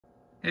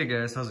Hey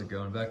guys, how's it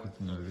going? Back with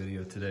another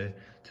video today.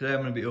 Today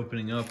I'm going to be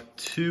opening up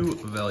 2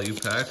 value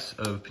packs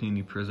of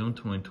Panini Prizm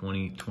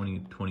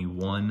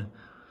 2020-2021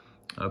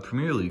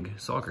 Premier League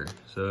Soccer.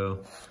 So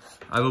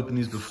I've opened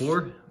these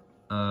before.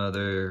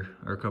 There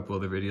are a couple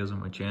other videos on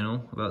my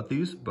channel about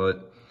these,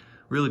 but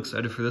really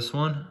excited for this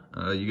one.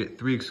 You get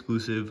 3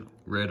 exclusive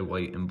red,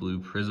 white, and blue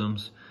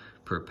Prizms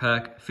per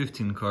pack,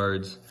 15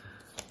 cards.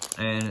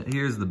 And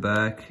here's the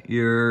back.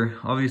 You're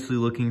obviously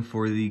looking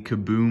for the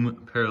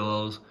Kaboom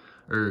parallels,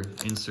 or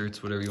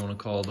inserts, whatever you want to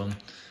call them.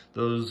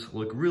 Those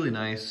look really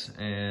nice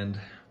and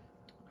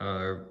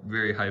are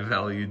very high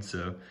valued,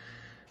 so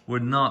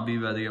would not be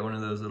bad to get one of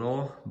those at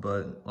all,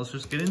 but let's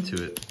just get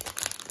into it.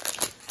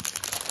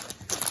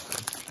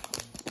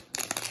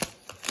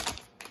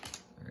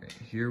 All right,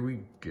 here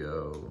we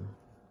go.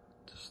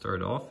 To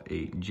start off,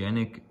 a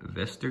Yannick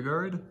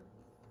Vestergaard,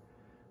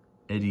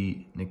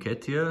 Eddie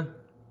Nketiah,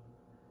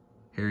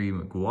 Harry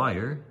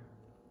Maguire,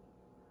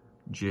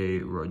 Jay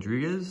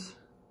Rodriguez,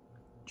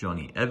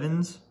 Johnny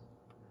Evans,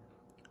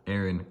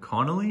 Aaron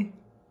Connolly,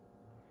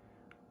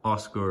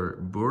 Oscar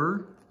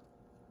Burr,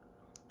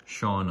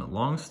 Sean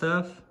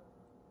Longstaff,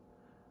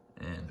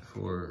 and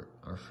for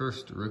our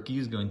first rookie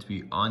is going to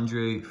be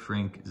Andre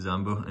Frank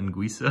Zambo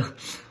Anguissa.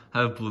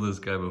 I've pulled this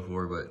guy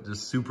before, but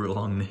just super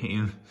long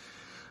name.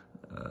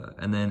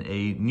 And then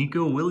a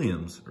Nico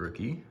Williams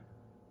rookie.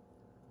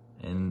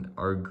 And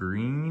our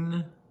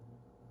green,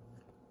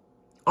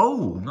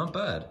 oh, not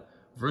bad.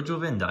 Virgil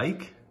van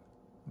Dijk,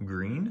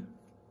 green.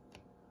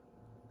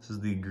 This is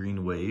the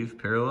green wave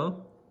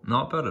parallel.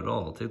 Not bad at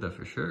all, I'll take that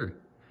for sure.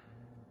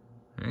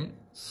 All right,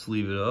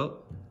 sleeve it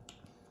up.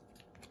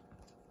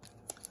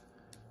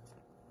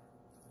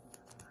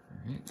 All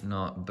right,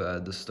 not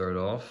bad to start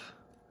off.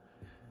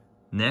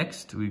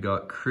 Next, we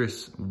got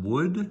Chris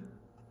Wood.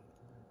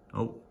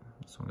 Oh,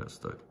 this one got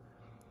stuck.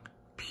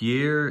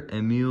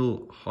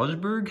 Pierre-Emile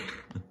Hojberg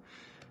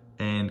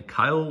and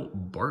Kyle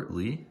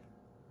Bartley.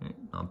 Okay,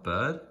 not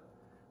bad.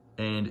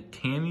 And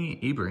Tammy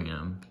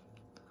Abraham.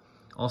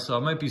 Also, I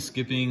might be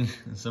skipping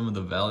some of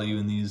the value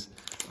in these.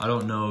 I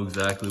don't know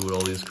exactly what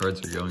all these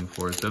cards are going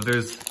for. So if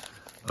there's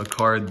a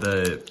card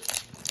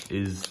that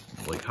is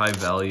like high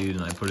valued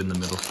and I put it in the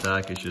middle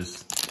stack, it's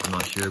just, I'm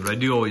not sure. But I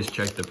do always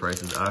check the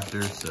prices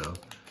after, so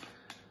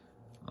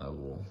I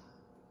will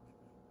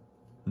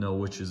know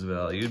which is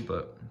valued.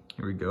 But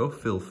here we go.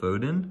 Phil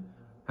Foden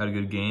had a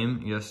good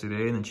game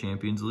yesterday in the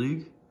Champions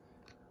League.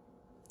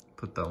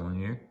 Put that one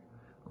here.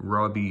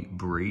 Robbie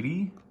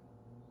Brady,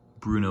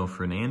 Bruno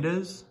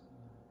Fernandes,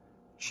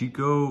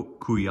 Chico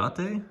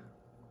Kouyaté,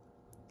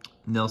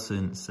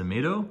 Nelson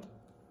Semedo,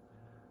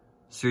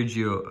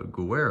 Sergio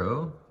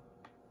Aguero.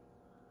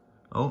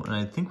 Oh, and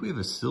I think we have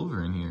a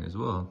silver in here as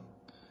well.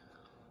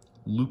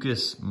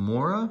 Lucas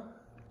Moura.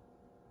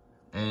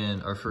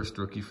 And our first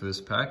rookie for this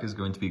pack is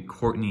going to be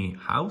Courtney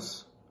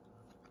House,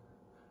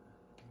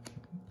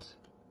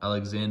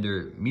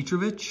 Alexander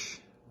Mitrovic,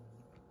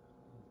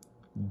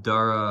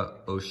 Dara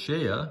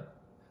O'Shea,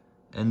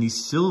 and the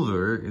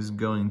silver is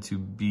going to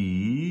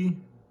be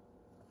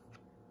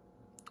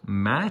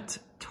Matt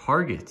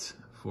Target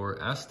for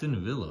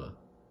Aston Villa.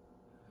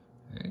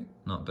 All right,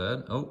 not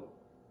bad. Oh, all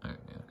right,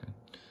 yeah, okay.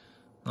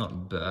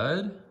 Not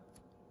bad.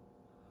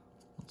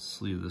 Let's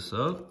sleeve this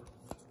up.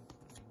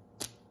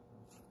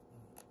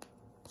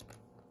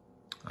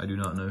 I do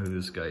not know who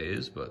this guy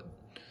is, but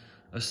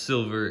a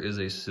silver is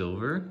a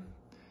silver.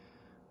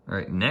 All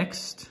right,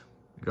 next,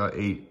 we got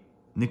a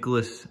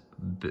Nicolas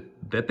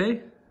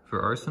Beppe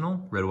for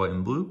Arsenal, red, white,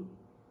 and blue.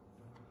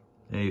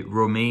 A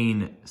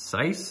Romain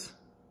Saiss,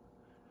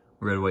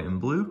 red, white, and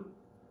blue.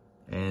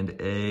 And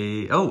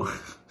a, oh,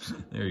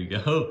 there you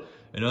go.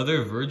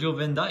 Another Virgil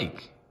van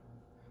Dijk.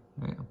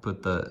 All right, I'll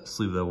put the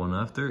sleeve that one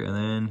after. And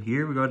then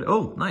here we got,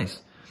 oh,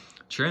 nice.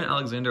 Trent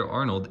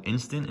Alexander-Arnold,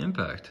 instant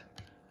impact.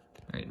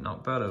 All right,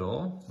 not bad at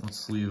all. Let's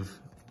sleeve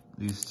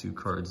these 2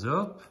 cards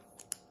up.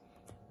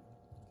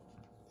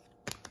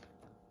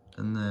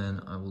 And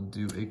then I will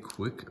do a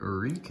quick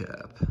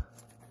recap.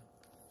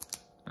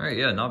 All right,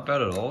 yeah, not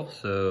bad at all.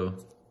 So,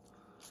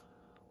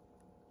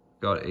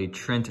 got a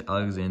Trent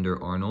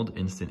Alexander-Arnold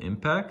instant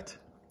impact,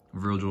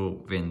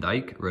 Virgil van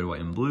Dijk, red,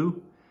 white, and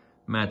blue,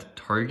 Matt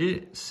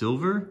Target,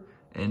 silver,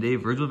 and a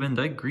Virgil van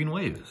Dijk green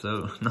wave.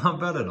 So, not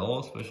bad at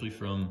all, especially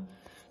from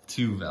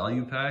 2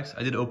 value packs.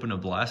 I did open a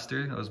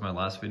blaster. That was my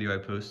last video I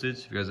posted.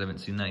 So if you guys haven't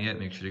seen that yet,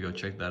 make sure to go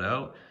check that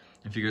out.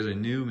 If you guys are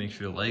new, make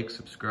sure to like,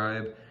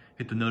 subscribe,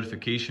 hit the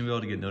notification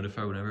bell to get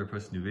notified whenever I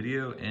post a new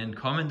video, and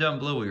comment down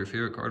below what your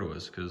favorite card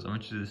was, because I'm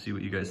interested to see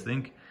what you guys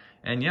think.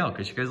 And yeah, I'll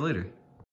catch you guys later.